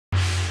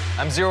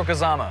I'm Zero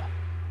Kazama.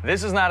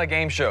 This is not a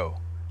game show.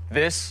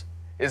 This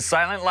is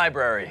Silent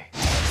Library.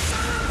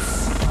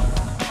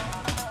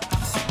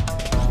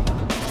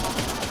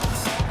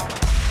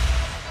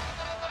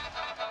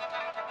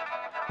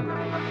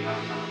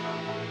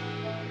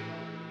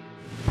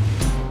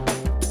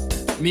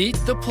 Meet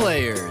the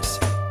players.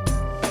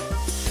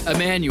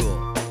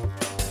 Emmanuel.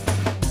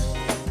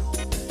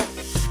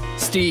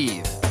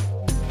 Steve.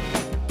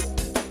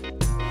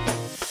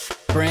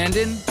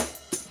 Brandon.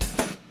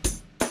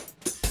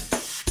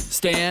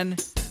 Stan.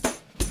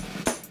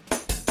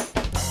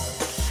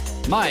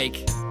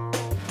 Mike.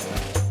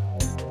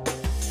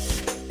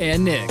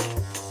 And Nick.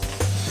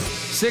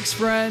 6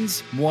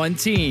 friends, 1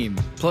 team,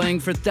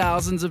 playing for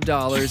thousands of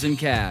dollars in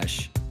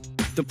cash.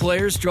 The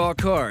players draw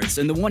cards,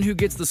 and the one who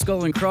gets the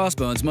skull and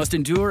crossbones must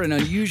endure an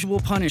unusual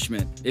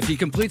punishment. If he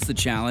completes the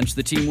challenge,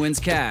 the team wins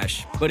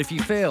cash. But if he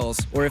fails,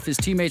 or if his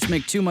teammates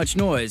make too much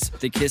noise,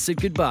 they kiss it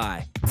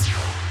goodbye.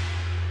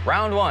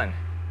 Round 1.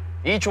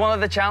 Each one of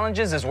the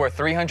challenges is worth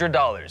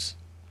 $300.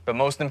 But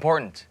most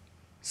important,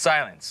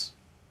 silence.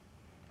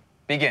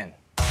 Begin.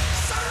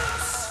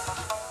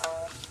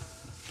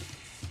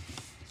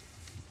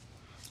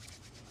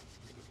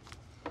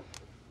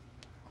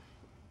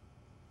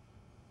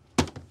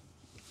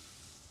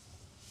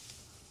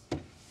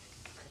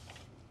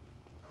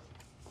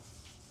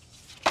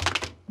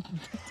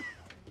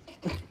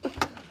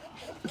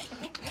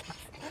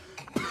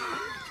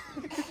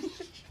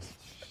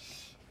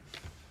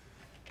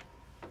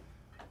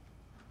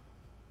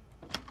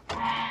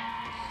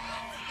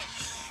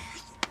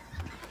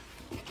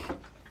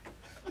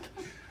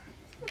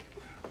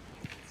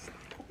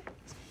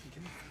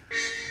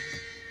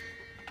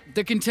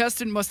 The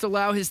contestant must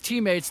allow his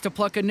teammates to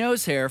pluck a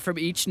nose hair from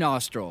each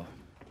nostril.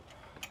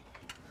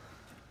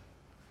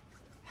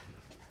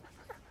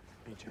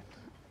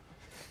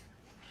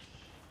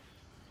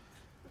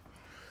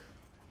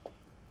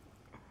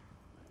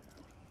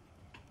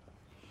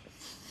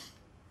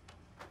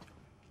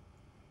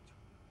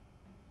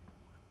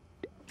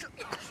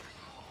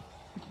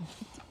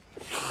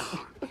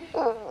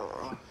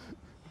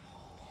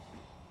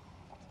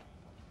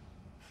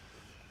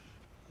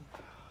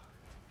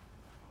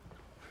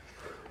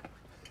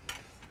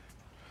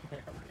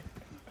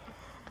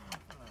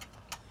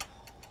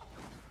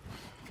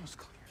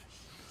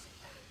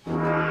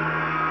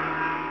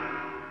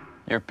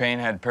 Your pain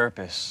had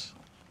purpose.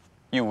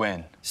 You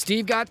win.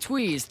 Steve got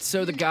tweezed,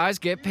 so the guys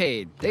get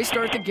paid. They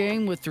start the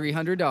game with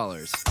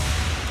 $300.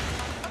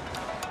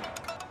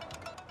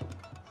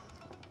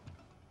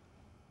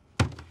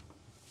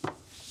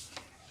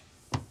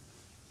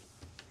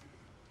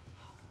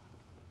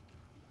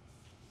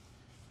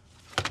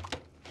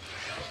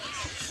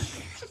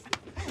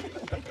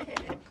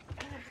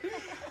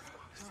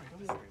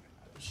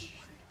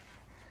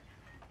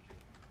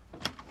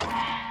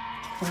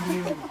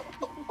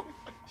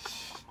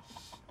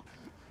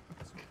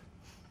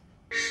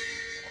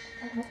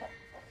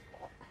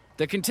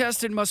 The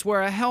contestant must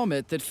wear a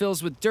helmet that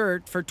fills with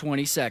dirt for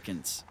 20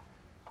 seconds.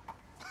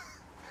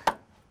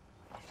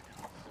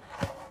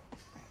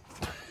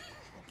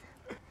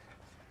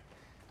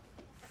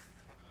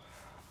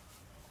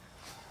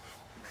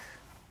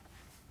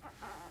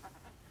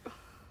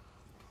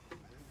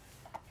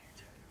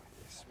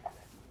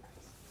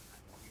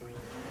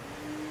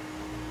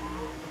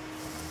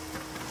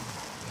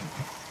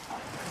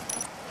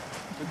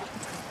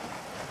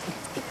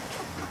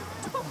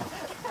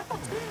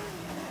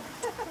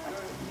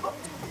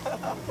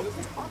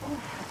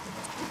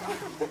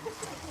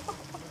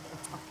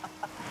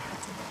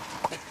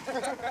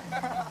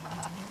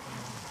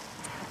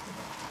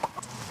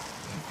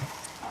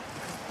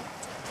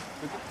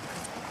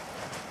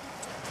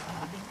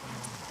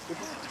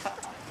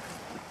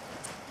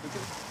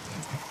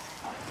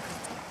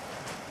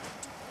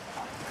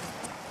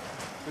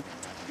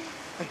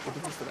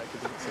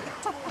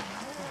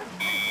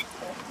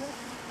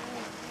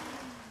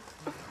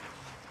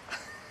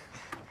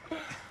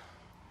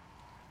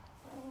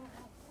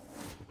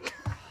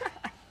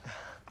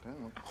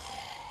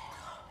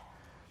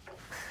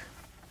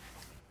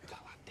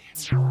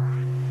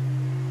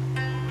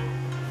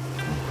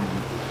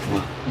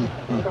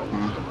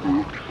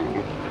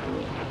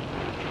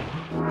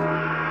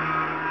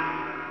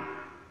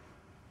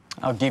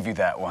 I'll give you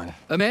that one.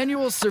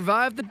 Emmanuel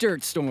survived the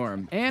dirt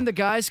storm, and the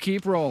guys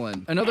keep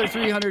rolling. Another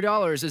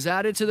 $300 is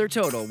added to their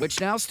total, which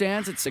now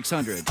stands at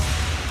 $600.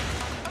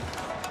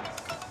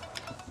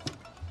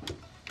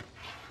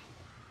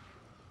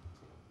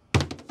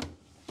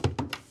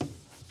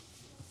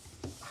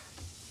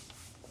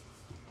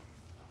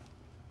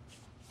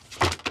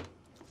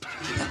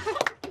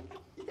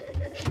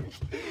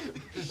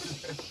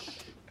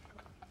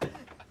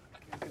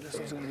 This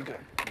one's gonna be good.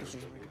 This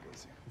one's gonna be good.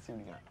 Let's see what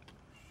we got.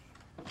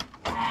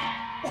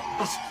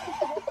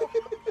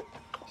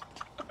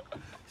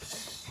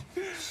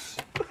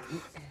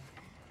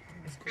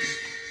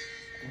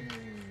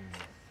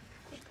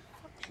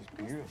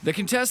 The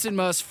contestant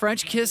must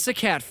French kiss a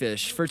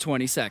catfish for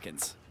 20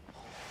 seconds.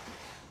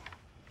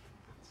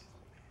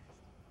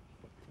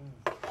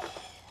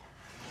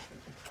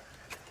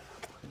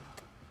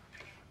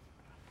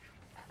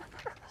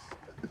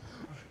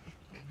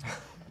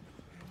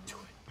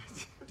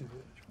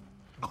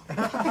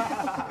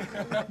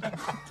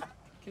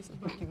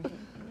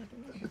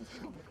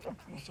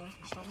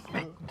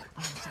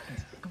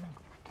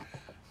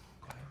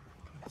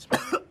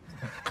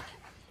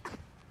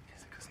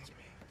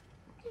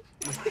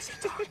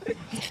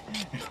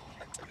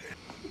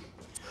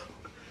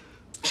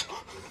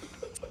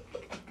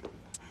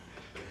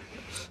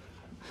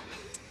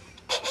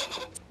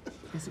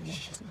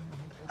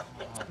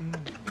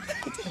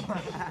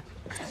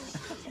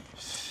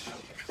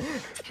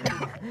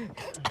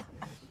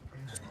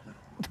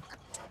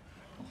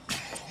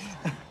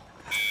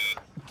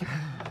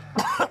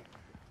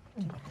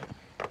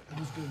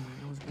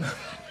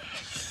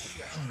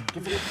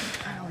 Give it a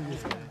pound.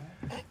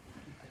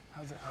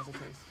 How's it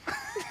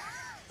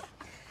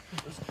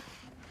taste?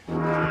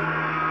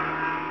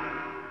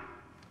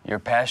 Your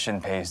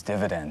passion pays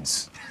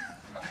dividends.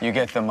 You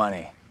get the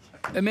money.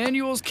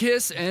 Emmanuel's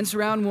kiss ends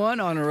round one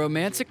on a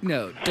romantic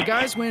note. The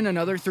guys win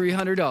another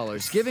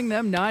 $300, giving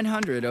them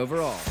 $900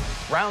 overall.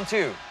 Round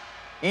 2.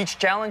 Each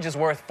challenge is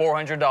worth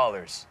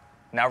 $400.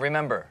 Now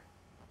remember,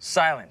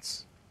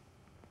 silence.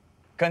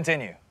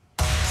 Continue.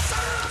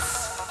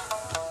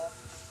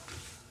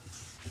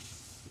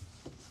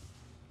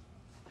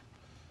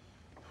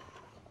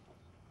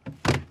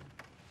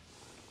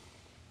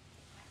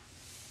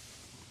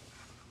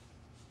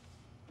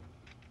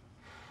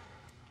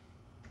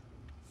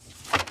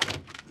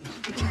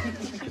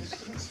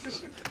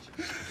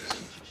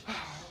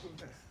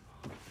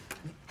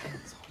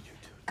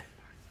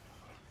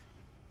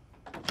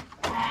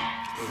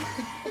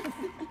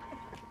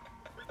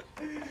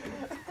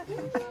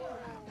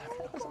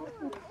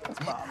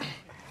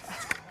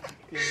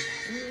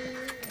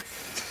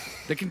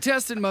 The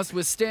contestant must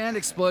withstand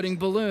exploding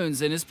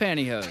balloons in his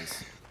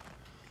pantyhose.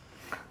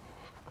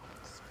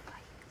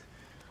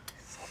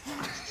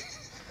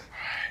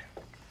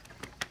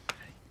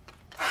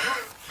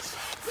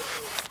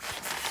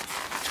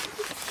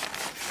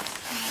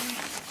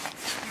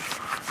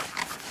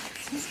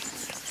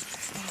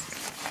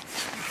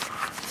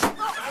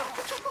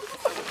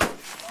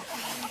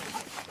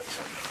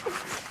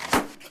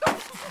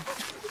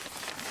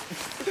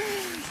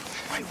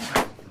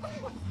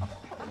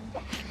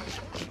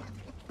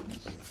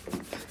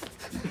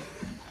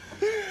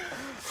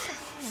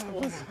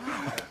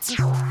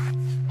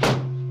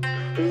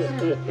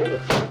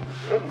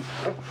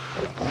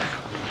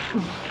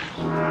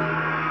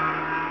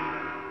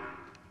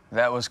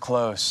 That was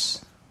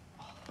close,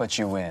 but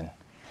you win.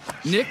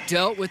 Nick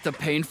dealt with the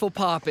painful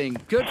popping.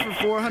 Good for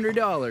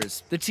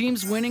 $400. The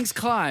team's winnings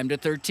climbed to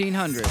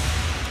 $1,300.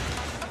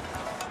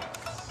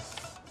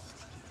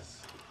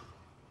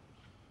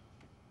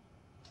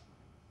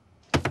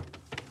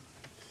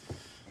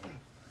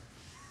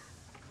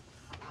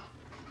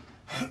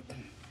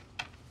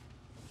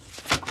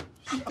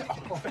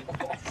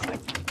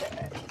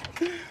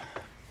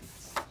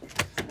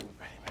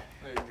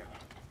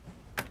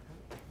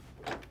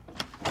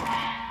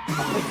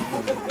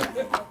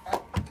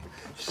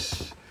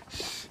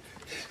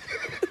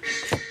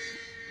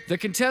 The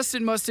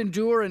contestant must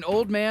endure an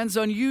old man's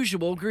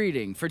unusual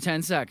greeting for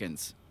 10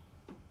 seconds.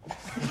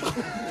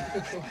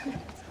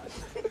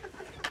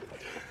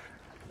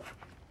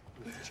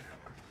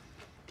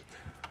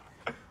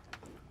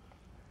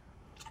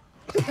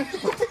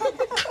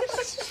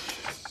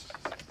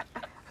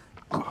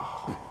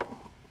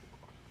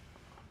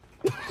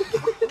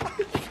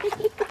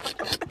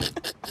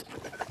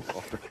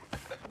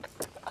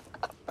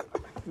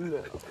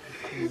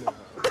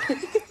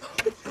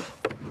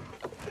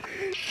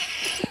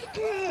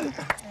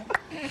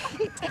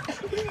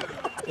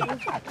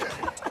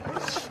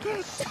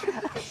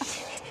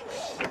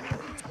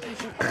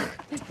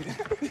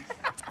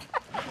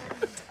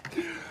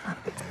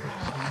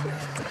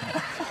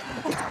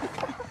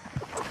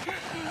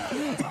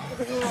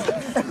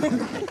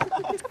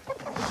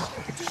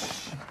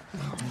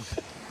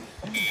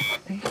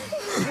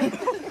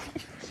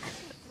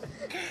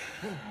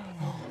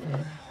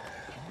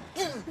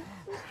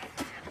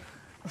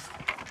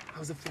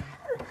 How's it feel?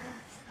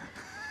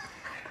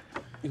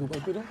 You can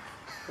wipe it up?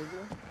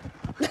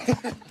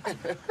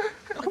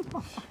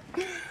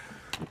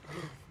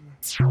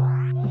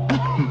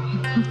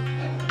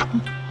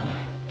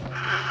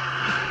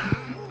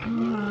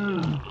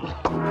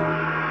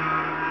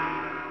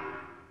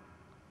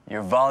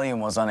 Your volume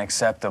was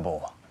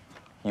unacceptable.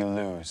 You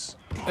lose.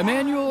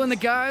 Emmanuel and the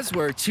guys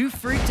were too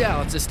freaked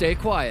out to stay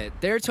quiet.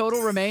 Their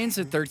total remains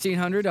at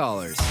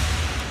 $1,300.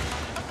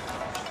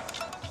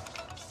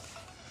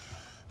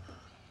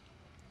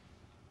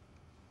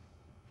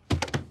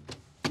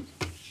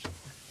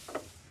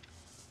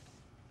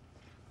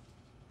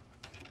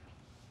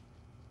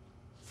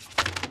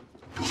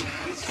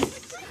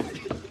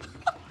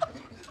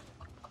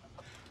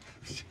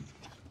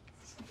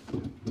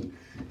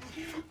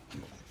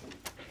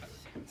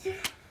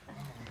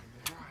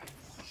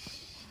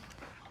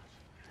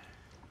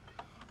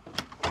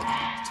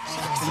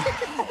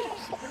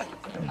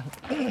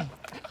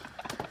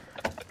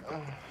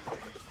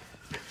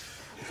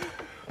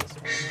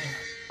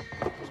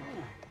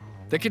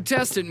 The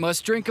contestant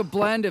must drink a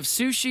blend of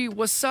sushi,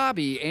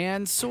 wasabi,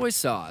 and soy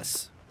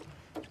sauce.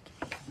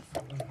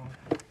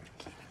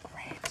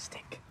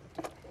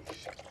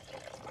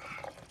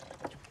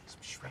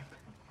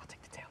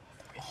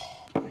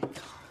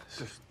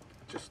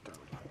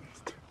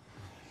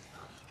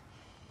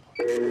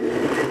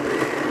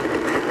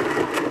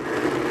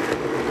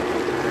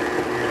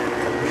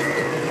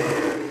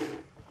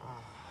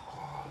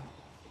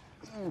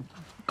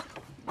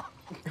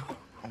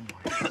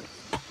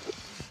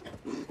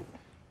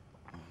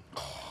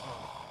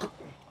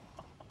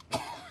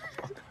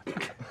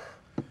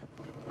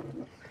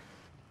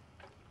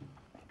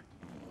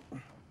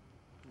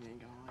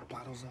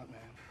 Bottles up, man.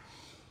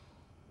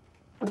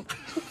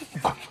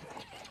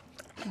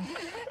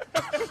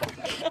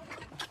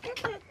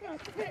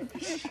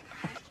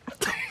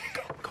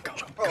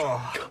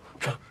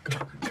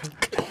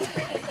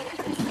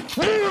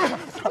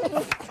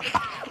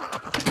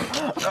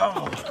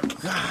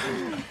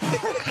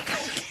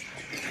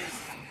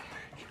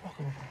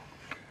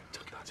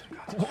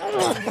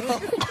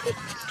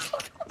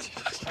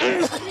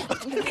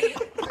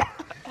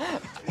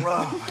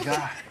 Oh my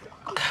God.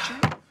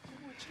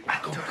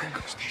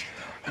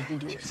 You can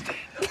do it.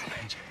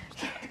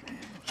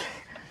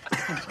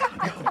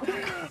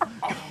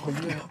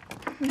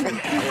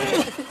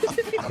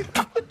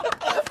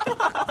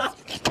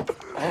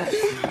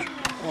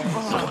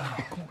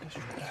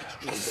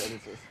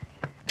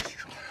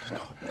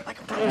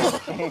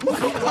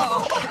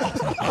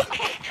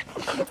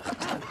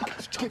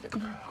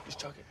 Just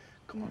chug it.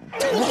 Come on.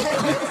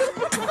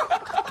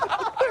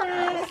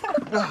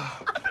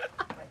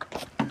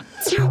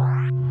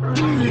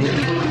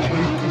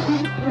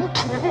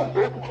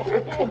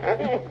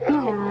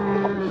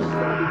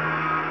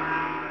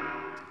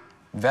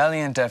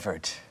 Valiant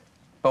effort,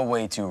 but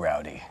way too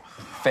rowdy.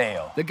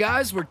 Fail. The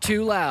guys were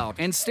too loud,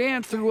 and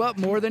Stan threw up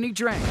more than he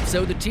drank,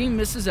 so the team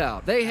misses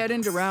out. They head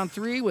into round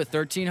 3 with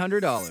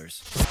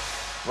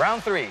 $1,300.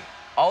 Round 3.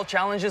 All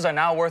challenges are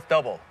now worth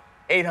double,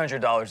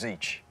 $800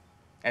 each.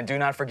 And do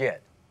not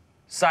forget,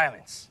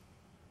 silence.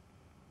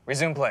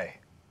 Resume play.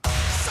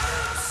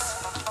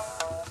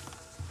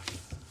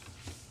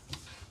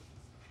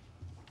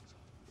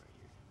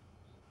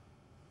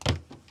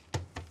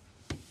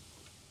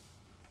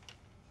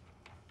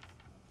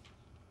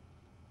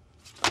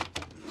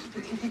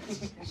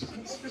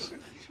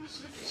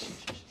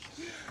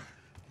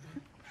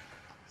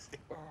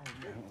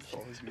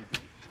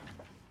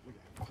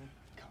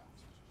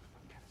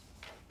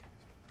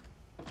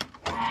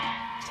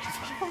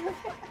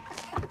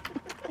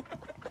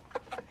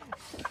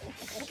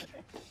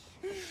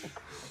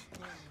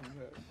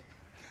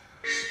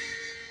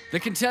 The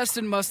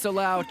contestant must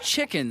allow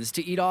chickens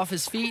to eat off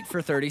his feet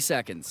for 30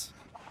 seconds.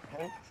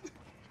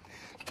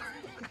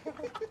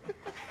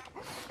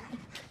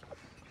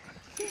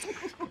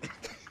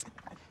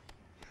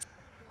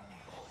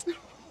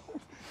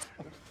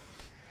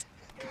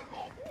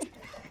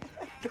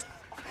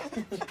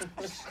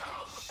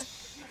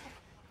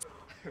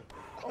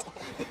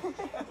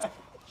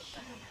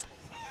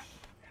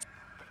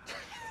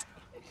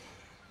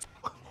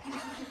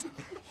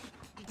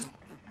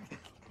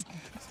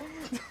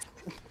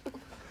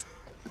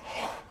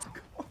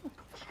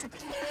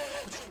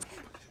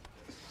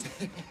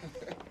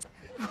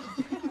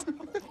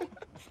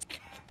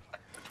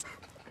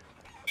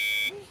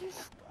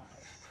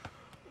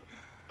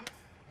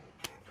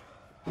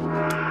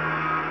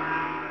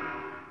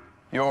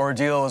 Your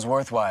ordeal was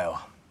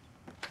worthwhile.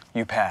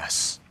 You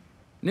pass.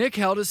 Nick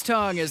held his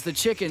tongue as the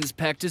chickens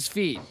pecked his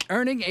feet,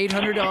 earning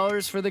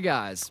 $800 for the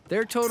guys.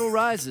 Their total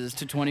rises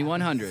to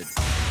 $2,100.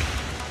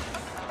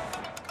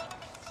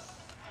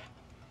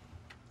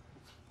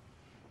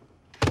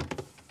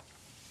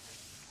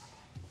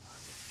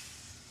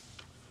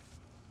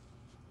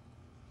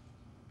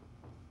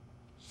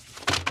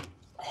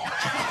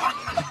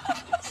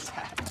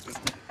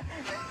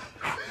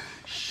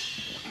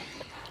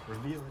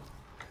 Reveal it.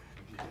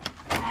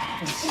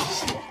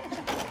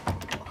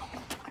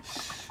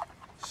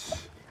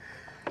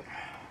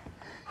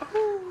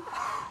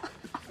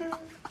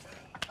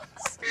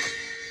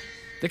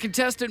 The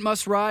contestant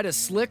must ride a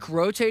slick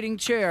rotating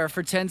chair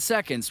for 10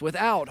 seconds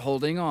without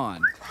holding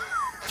on.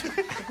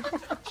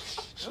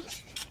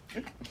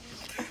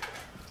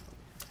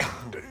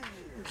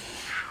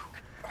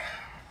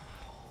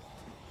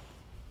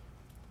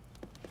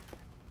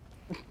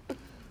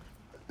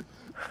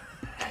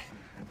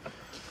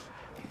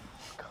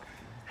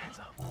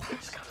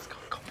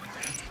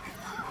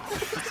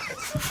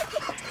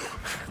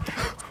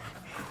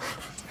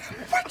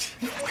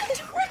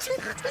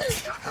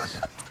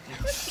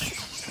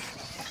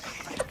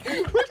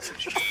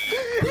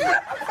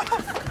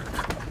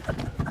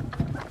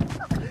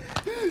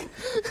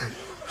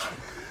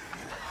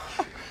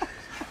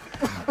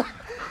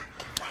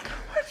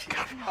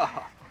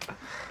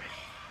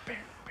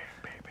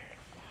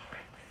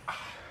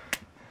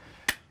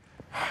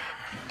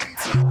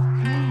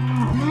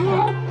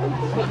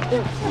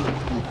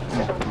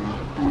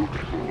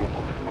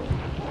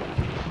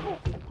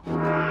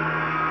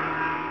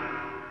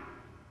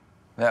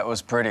 That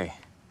was pretty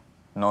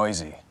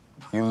noisy.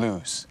 You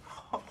lose.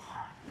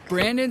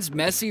 Brandon's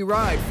messy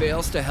ride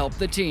fails to help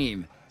the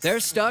team. They're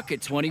stuck at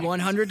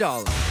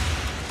 $2,100.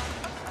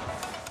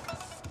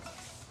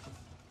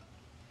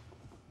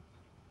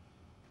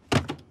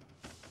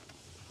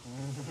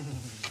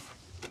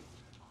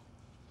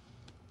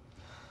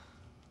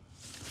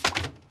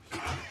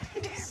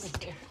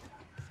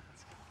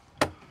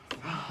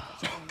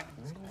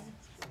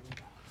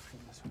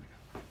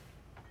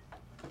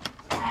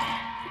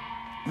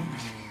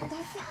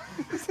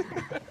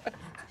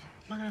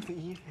 Am I gonna have to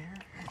eat here?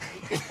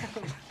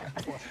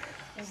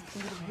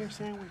 Here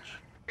sandwich.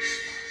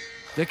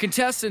 The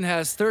contestant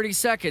has 30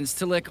 seconds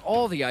to lick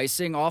all the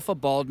icing off a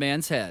bald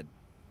man's head.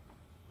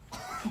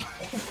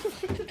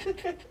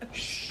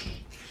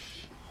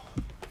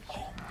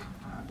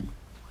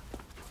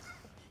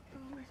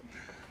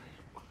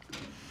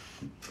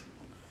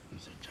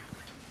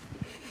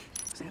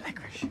 Is it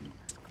licorice?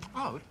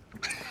 Oh.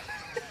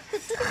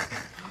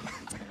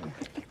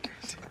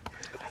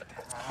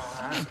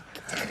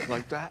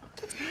 Like that?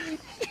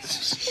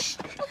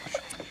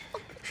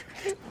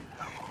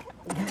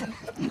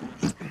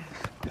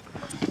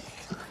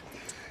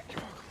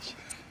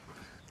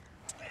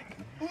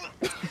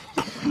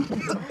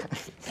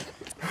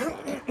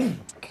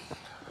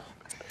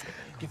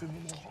 Give him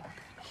more.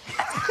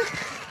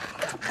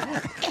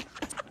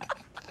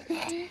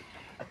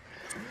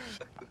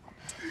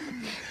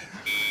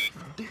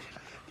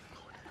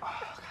 Oh,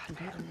 God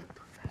damn it.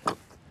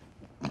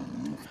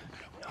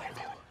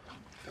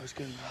 That was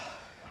good.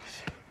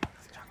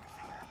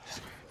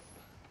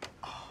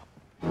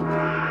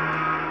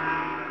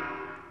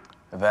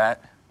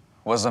 That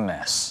was a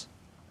mess.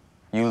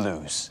 You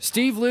lose.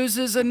 Steve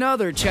loses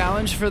another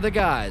challenge for the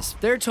guys.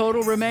 Their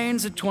total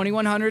remains at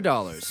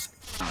 $2,100.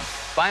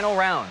 Final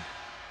round.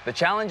 The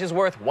challenge is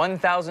worth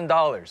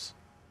 $1,000.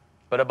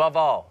 But above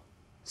all,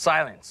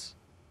 silence.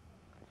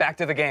 Back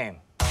to the game.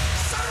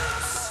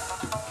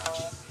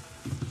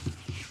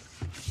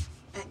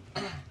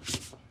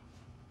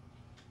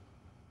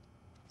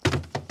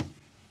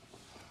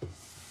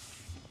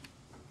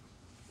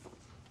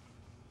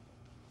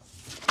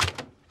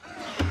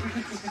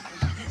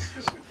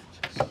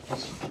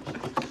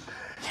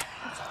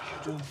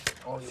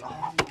 Oh, yeah.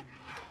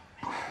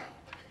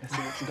 Let's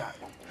see what you got.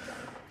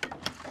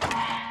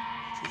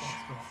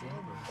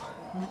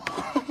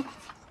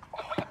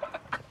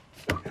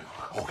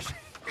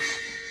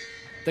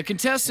 The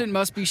contestant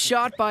must be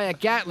shot by a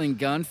Gatling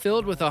gun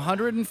filled with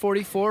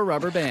 144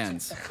 rubber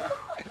bands.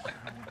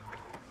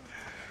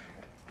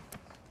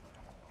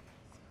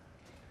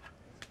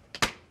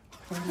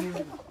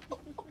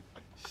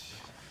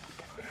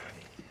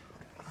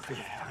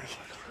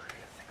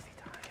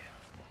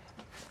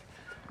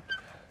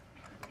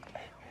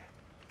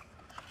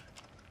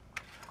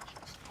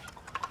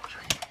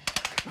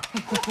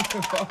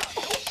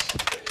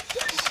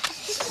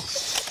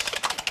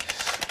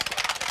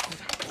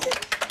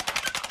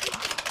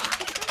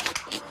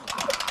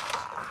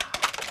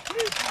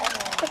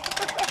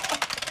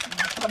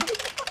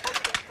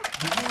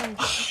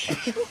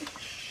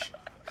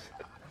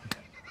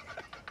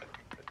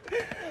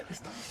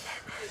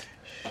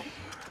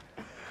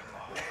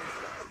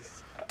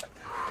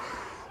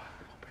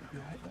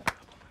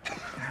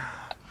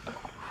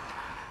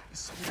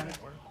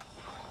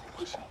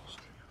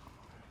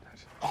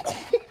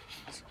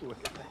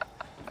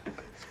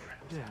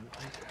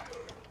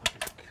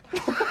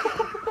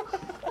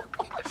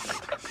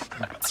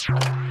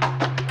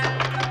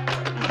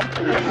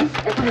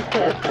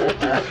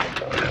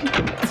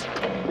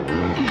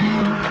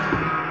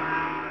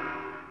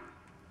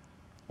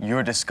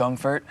 Your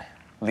discomfort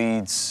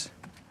leads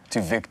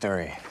to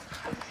victory.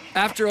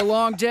 After a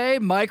long day,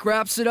 Mike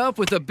wraps it up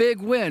with a big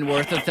win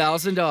worth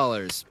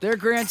 $1,000. Their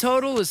grand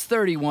total is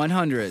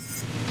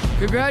 $3,100.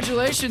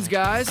 Congratulations,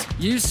 guys.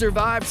 You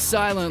survived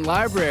Silent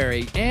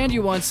Library, and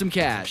you won some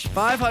cash,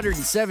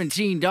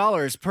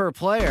 $517 per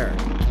player.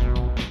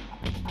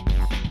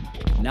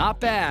 Not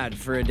bad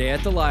for a day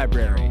at the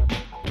library.